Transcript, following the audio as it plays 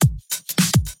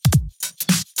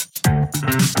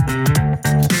Something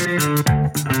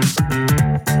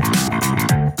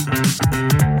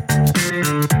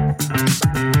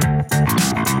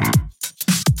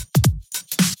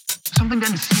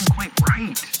doesn't seem quite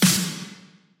right.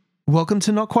 Welcome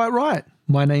to Not Quite Right.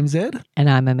 My name's Ed. And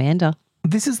I'm Amanda.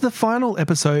 This is the final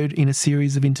episode in a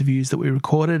series of interviews that we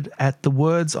recorded at the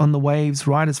Words on the Waves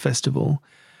Writers Festival.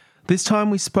 This time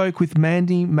we spoke with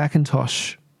Mandi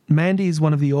McIntosh. Mandi is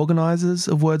one of the organisers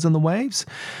of Words on the Waves,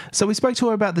 so we spoke to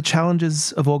her about the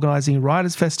challenges of organising a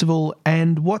writers' festival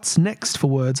and what's next for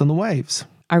Words on the Waves.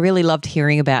 I really loved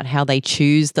hearing about how they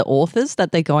choose the authors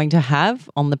that they're going to have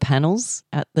on the panels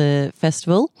at the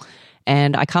festival,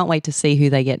 and I can't wait to see who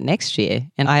they get next year,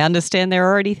 and I understand they're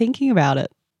already thinking about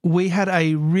it. We had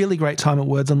a really great time at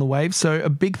Words on the Waves, so a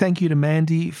big thank you to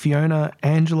Mandi, Fiona,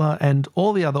 Angela and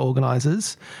all the other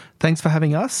organisers. Thanks for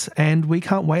having us, and we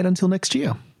can't wait until next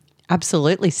year.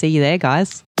 Absolutely. See you there,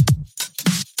 guys.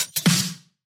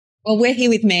 Well, we're here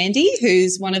with Mandi,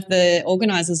 who's one of the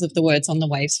organisers of the Words on the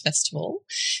Waves Festival.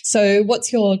 So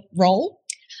what's your role?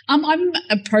 I'm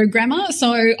a programmer,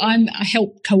 so I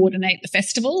help coordinate the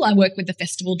festival. I work with the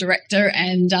festival director,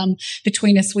 and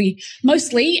between us we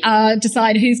mostly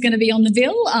decide who's going to be on the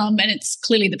bill, and it's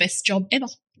clearly the best job ever.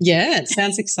 Yeah, it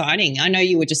sounds exciting. I know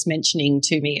you were just mentioning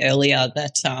to me earlier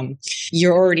that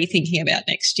you're already thinking about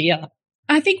next year.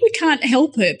 I think we can't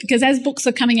help it because as books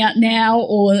are coming out now,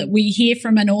 or we hear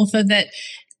from an author that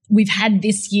we've had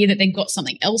this year that they've got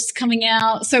something else coming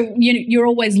out. So, you're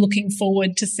always looking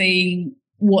forward to seeing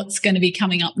what's going to be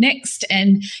coming up next.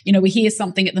 And, we hear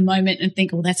something at the moment and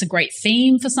think, well, that's a great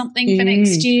theme for something for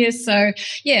next year. So,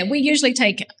 yeah, we usually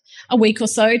take a week or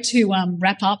so to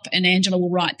wrap up, and Angela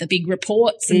will write the big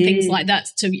reports and things like that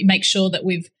to make sure that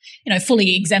we've,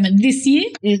 fully examined this year.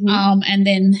 And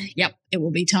then, it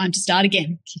will be time to start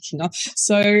again. Kicking off.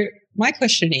 So my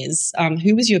question is,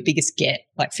 who was your biggest get,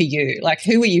 for you?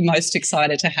 Who were you most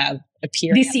excited to have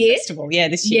appearing this year? The festival? Yeah,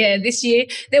 this year. Yeah, this year.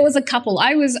 There was a couple.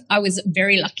 I was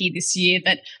very lucky this year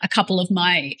that a couple of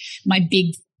my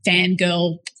big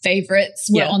fangirl favourites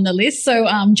were on the list. So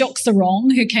Jock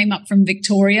Sarong, who came up from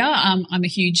Victoria, I'm a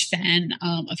huge fan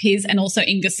of his, and also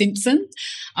Inga Simpson.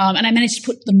 And I managed to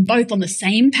put them both on the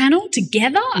same panel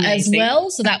together as well.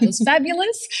 So that was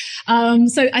fabulous.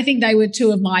 So I think they were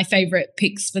two of my favourite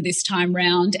picks for this time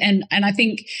round. And I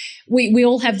think we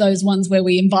all have those ones where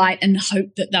we invite and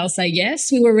hope that they'll say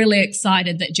yes. We were really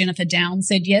excited that Jennifer Downs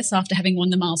said yes after having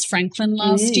won the Miles Franklin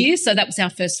last year. So that was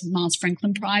our first Miles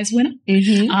Franklin Prize winner.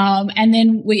 And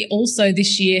then we also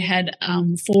this year had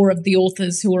 4 of the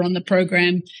authors who were on the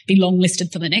program be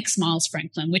longlisted for the next Miles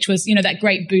Franklin, which was, that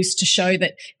great boost to show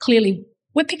that clearly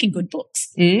we're picking good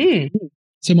books.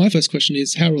 So my first question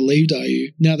is, how relieved are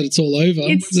you now that it's all over,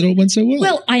 that it all went so well?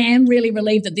 Well, I am really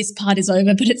relieved that this part is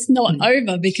over, but it's not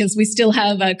over because we still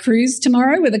have a cruise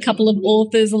tomorrow with a couple of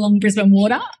authors along Brisbane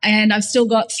Water, and I've still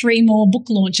got 3 more book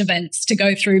launch events to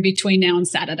go through between now and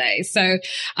Saturday. So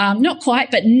not quite,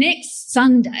 but next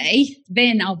Sunday,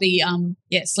 then I'll be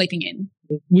sleeping in.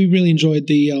 We really enjoyed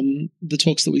the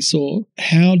talks that we saw.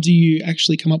 How do you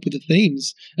actually come up with the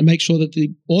themes and make sure that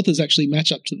the authors actually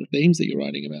match up to the themes that you're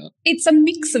writing about? It's a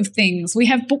mix of things. We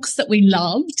have books that we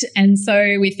loved, and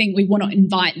so we think we want to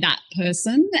invite that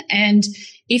person. And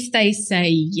if they say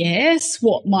yes,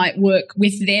 what might work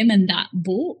with them and that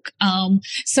book.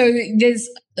 So there's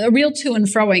a real to and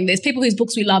froing. There's people whose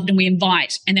books we loved and we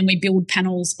invite, and then we build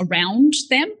panels around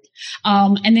them.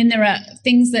 And then there are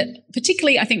things that,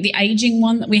 particularly I think the aging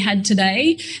one that we had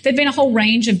today, there've been a whole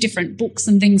range of different books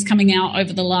and things coming out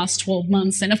over the last 12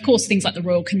 months. And of course, things like the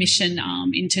Royal Commission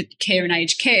into care and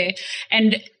aged care.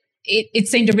 And it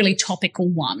seemed a really topical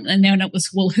one. And then it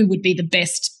was, well, who would be the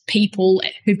best people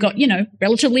who've got,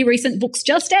 relatively recent books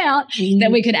just out that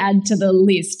we could add to the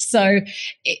list. So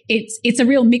it's a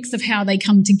real mix of how they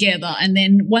come together. And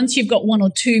then once you've got 1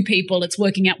 or 2 people, it's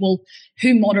working out, well,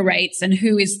 who moderates and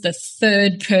who is the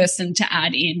third person to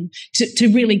add in to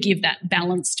really give that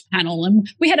balanced panel. And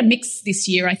we had a mix this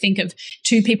year, I think, of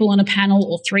 2 people on a panel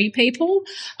or 3 people.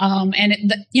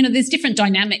 There's different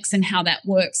dynamics in how that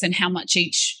works and how much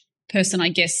each person, I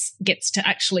guess, gets to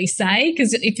actually say,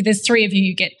 because if there's 3 of you,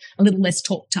 you get a little less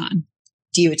talk time.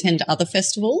 Do you attend other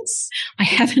festivals? I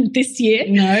haven't this year.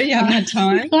 No, you haven't had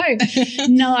time?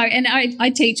 No. And I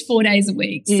teach 4 days a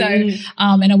week. So,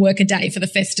 and I work a day for the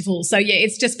festival. So yeah,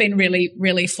 it's just been really,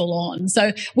 really full on.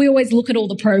 So we always look at all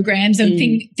the programs and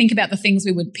think about the things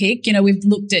we would pick. We've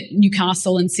looked at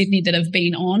Newcastle and Sydney that have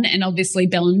been on, and obviously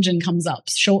Bellingen comes up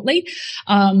shortly.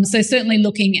 So certainly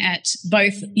looking at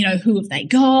both, who have they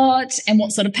got and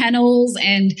what sort of panels,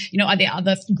 and, are there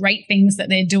other great things that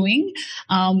they're doing?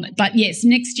 But yes,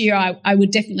 yes, next year I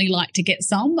would definitely like to get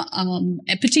some, and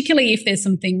particularly if there's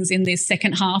some things in this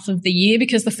second half of the year,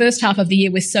 because the first half of the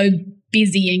year we're so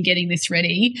busy in getting this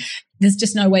ready. There's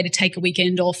just no way to take a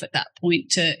weekend off at that point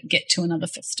to get to another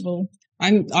festival.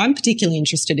 I'm particularly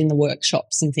interested in the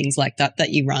workshops and things like that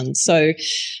you run. So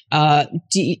how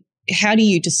do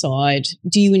you decide?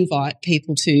 Do you invite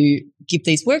people to give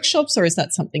these workshops, or is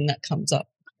that something that comes up?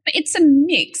 It's a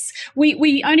mix.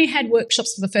 We only had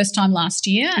workshops for the first time last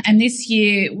year, and this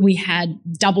year we had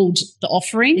doubled the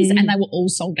offerings and they were all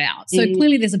sold out. So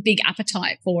clearly there's a big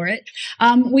appetite for it.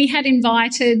 We had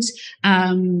invited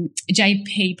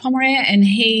JP Pomeroy, and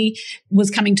he was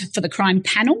coming for the crime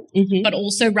panel, but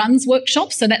also runs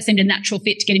workshops. So that seemed a natural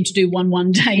fit to get him to do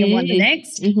one day and one the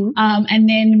next. And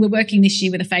then we're working this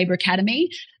year with the Faber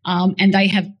Academy, and they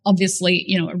have obviously,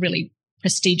 a really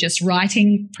prestigious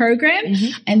writing program.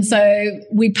 And so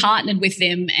we partnered with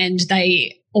them, and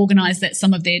they organised that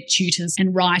some of their tutors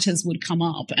and writers would come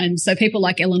up. And so people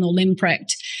like Eleanor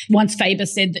Lemprecht, once Faber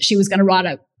said that she was going to write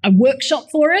a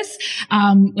workshop for us,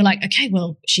 we're like, okay,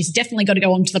 well, she's definitely got to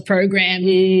go onto the program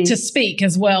to speak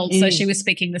as well. So she was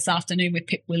speaking this afternoon with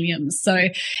Pip Williams. So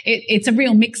it's a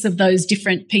real mix of those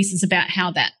different pieces about how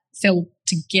that fell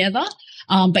together.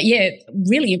 But yeah,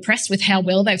 really impressed with how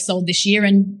well they've sold this year.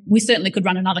 And we certainly could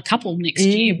run another couple next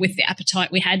year with the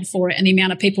appetite we had for it and the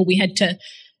amount of people we had to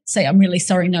say, I'm really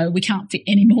sorry, no, we can't fit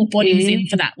any more bodies in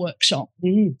for that workshop.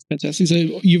 Fantastic. So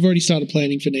you've already started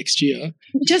planning for next year.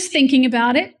 Just thinking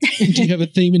about it. Do you have a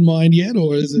theme in mind yet,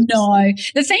 or is it? No,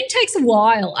 the theme takes a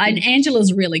while, and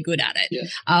Angela's really good at it.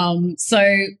 Yeah. So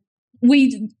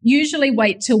we usually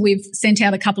wait till we've sent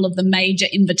out a couple of the major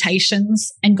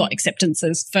invitations and got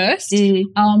acceptances first,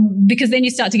 because then you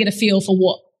start to get a feel for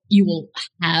what you will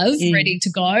have ready to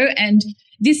go. And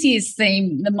this year's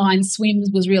theme, The Mind Swims,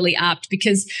 was really apt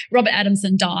because Robert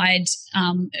Adamson died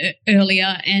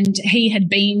earlier, and he had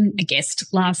been a guest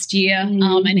last year,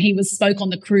 and he spoke on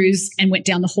the cruise and went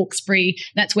down the Hawkesbury.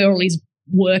 That's where all his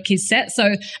work is set.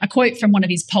 So a quote from one of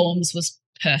his poems was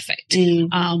perfect.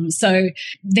 So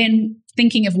then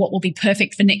thinking of what will be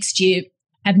perfect for next year,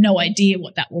 have no idea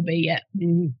what that will be yet.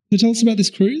 So tell us about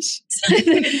this cruise.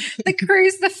 The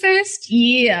cruise, the first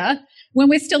year, when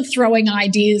we're still throwing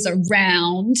ideas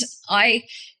around, I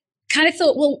kind of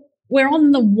thought, well, we're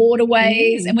on the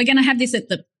waterways and we're going to have this at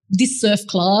this surf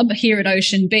club here at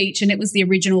Ocean Beach, and it was the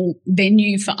original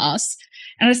venue for us.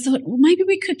 And I thought, well, maybe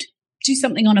we could do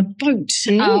something on a boat.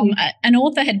 An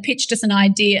author had pitched us an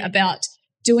idea about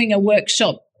doing a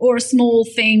workshop or a small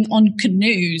thing on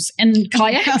canoes and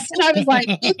kayaks. And I was like,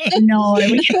 no.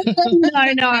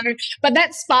 But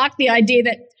that sparked the idea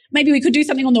that maybe we could do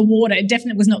something on the water. It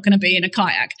definitely was not going to be in a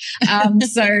kayak.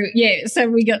 So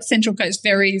we got Central Coast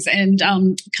Ferries and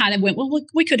kind of went, well, look,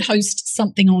 we could host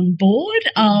something on board.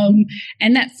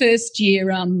 And that first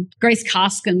year, Grace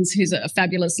Karskens, who's a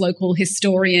fabulous local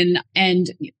historian and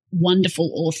wonderful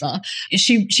author,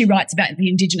 she writes about the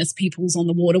Indigenous peoples on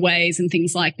the waterways and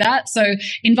things like that. So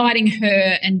inviting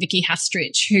her and Vicky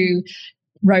Hastrich, who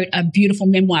wrote a beautiful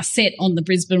memoir set on the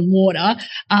Brisbane water,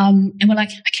 and we're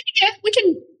like, okay, yeah, we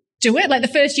can do it. Like the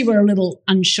first year, we're a little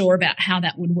unsure about how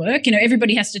that would work.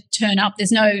 Everybody has to turn up.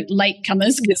 There's no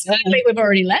latecomers because we've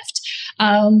already left.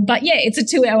 But yeah, it's a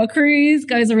 2-hour cruise,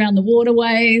 goes around the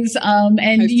waterways, and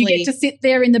hopefully you get to sit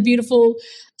there in the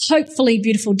hopefully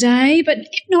beautiful day, but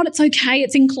if not, it's okay.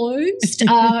 It's enclosed.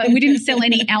 We didn't sell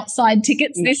any outside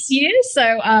tickets this year,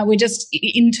 so we're just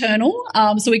internal.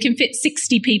 So we can fit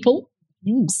 60 people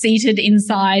seated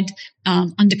inside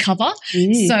undercover.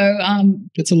 So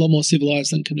it's a lot more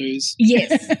civilized than canoes.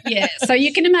 Yes, yeah. So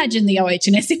you can imagine the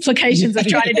OH&S implications of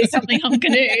trying to do something on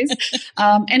canoes.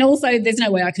 And also there's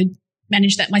no way I could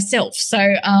manage that myself. So,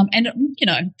 and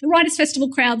the Writers' Festival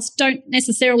crowds don't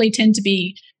necessarily tend to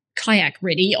be kayak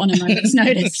ready on a moment's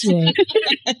notice. That's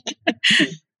right.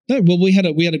 No, well, we had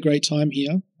a great time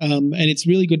here, and it's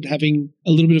really good having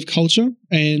a little bit of culture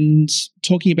and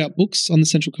talking about books on the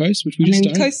Central Coast, which we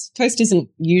don't. Coast isn't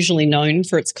usually known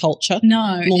for its culture.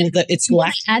 No, more that it's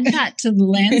lacked. Add that to the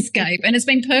landscape, and it's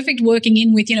been perfect working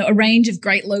in with a range of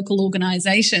great local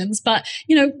organisations, but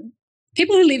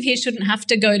people who live here shouldn't have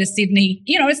to go to Sydney.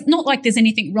 It's not like there's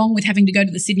anything wrong with having to go to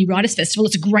the Sydney Writers' Festival.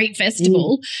 It's a great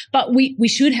festival, but we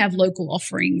should have local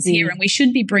offerings here, and we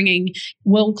should be bringing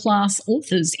world-class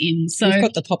authors in. So we've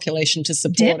got the population to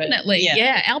support it. Definitely,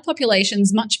 yeah. Our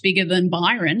population's much bigger than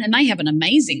Byron, and they have an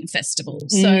amazing festival.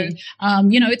 So,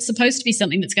 it's supposed to be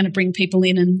something that's going to bring people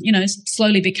in and,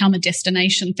 slowly become a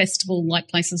destination festival like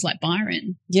places like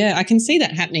Byron. Yeah, I can see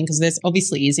that happening because there's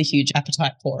obviously is a huge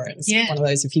appetite for it. It's one of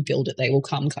those, if you build it, they will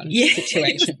come kind of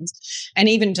situations. And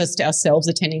even just ourselves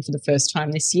attending for the first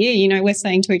time this year, you know, we're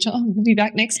saying to each other, we'll be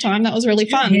back next time. That was really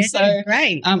fun. Yeah, so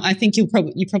great. I think you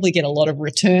probably get a lot of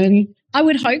return. I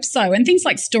would hope so. And things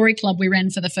like Story Club we ran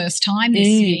for the first time this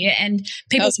year, and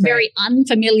people were very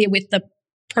unfamiliar with the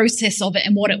process of it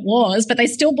and what it was, but they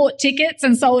still bought tickets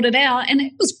and sold it out, and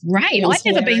it was great. I'd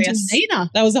never been to one either.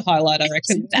 That was a highlight, I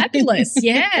reckon. Fabulous.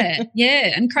 Yeah.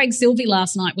 And Craig Sylvie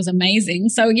last night was amazing.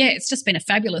 So it's just been a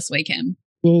fabulous weekend.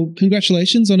 Well,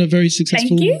 congratulations on a very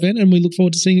successful event, and we look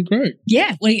forward to seeing it grow.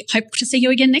 Yeah, we hope to see you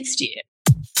again next year.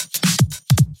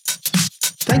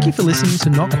 Thank you for listening to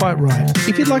Not Quite Right.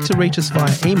 If you'd like to reach us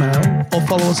via email or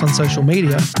follow us on social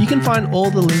media, you can find all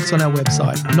the links on our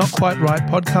website,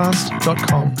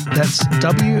 notquiterightpodcast.com. That's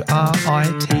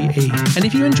WRITE. And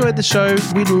if you enjoyed the show,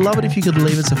 we'd love it if you could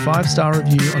leave us a 5-star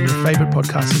review on your favourite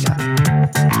podcasting app.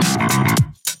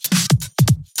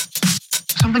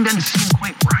 Something doesn't seem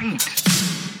quite right.